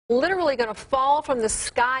Literally going to fall from the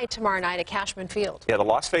sky tomorrow night at Cashman Field. Yeah, the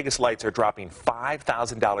Las Vegas Lights are dropping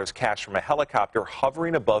 $5,000 cash from a helicopter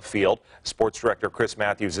hovering above field. Sports director Chris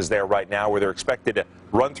Matthews is there right now, where they're expected to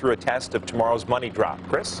run through a test of tomorrow's money drop.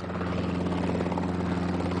 Chris?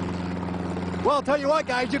 Well, I'll tell you what,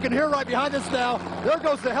 guys, you can hear right behind us now. There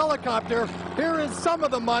goes the helicopter. Here is some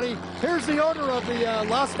of the money. Here's the owner of the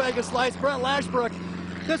Las Vegas Lights, Brent Lashbrook.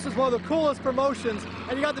 This is one of the coolest promotions,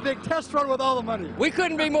 and you got the big test run with all the money. We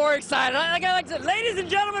couldn't be more excited. Like I said, ladies and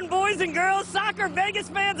gentlemen, boys and girls, soccer Vegas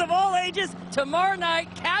fans of all ages, tomorrow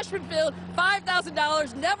night, Cashman Field,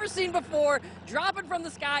 $5,000, never seen before, dropping from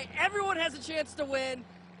the sky. Everyone has a chance to win.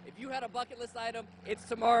 If you had a bucket list item, it's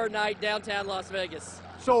tomorrow night, downtown Las Vegas.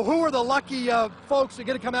 So who are the lucky folks that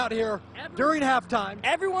get to come out here during halftime?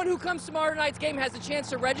 Everyone who comes tomorrow night's game has a chance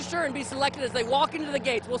to register and be selected as they walk into the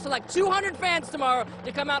gates. We'll select 200 fans tomorrow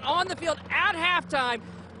to come out on the field at halftime.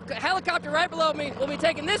 Helicopter right below me. We'll be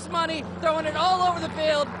taking this money, throwing it all over the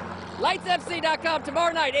field. LightsFC.com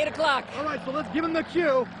tomorrow night, 8 o'clock. All right, so let's give them the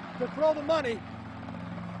cue to throw the money.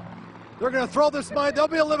 They're going to throw this money. They'll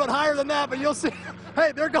be a little bit higher than that, but you'll see.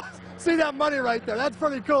 Hey, there goes. See that money right there. That's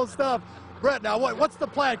pretty cool stuff. Brett, now what's the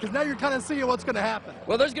plan? Because now you're kind of seeing what's going to happen.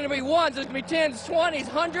 Well, there's going to be ones, there's going to be 10s, 20s,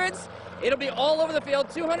 100s. It'll be all over the field,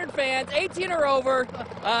 200 fans, 18 or over,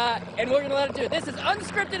 and we're going to let it do it. This is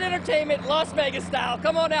unscripted entertainment, Las Vegas style.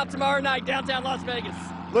 Come on out tomorrow night, downtown Las Vegas.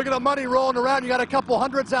 Look at the money rolling around. You got a couple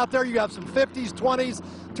hundreds out there. You have some 50s, 20s.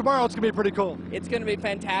 Tomorrow it's going to be pretty cool. It's going to be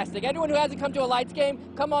fantastic. Anyone who hasn't come to a Lights game,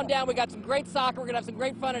 come on down. We got some great soccer. We're going to have some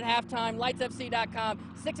great fun at halftime.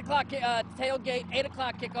 LightsFC.com. 6 o'clock tailgate, 8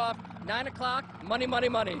 o'clock kickoff, 9 o'clock, money, money,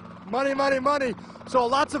 money. Money, money, money. So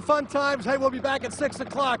lots of fun times. Hey, we'll be back at 6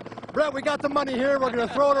 o'clock. Brett, we got the money here. We're going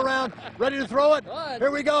to throw it around. Ready to throw it?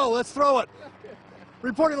 Here we go. Let's throw it.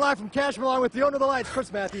 Reporting live from Cashman, along with the owner of the Lights,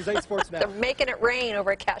 Chris Matthews, 8 Sports Now. They're making it rain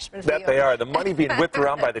over at Cashman Field. That they are. The money being whipped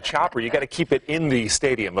around by the chopper, you got to keep it in the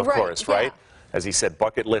stadium, of course, right? As he said,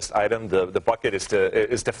 bucket list item. The bucket is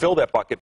to fill that bucket.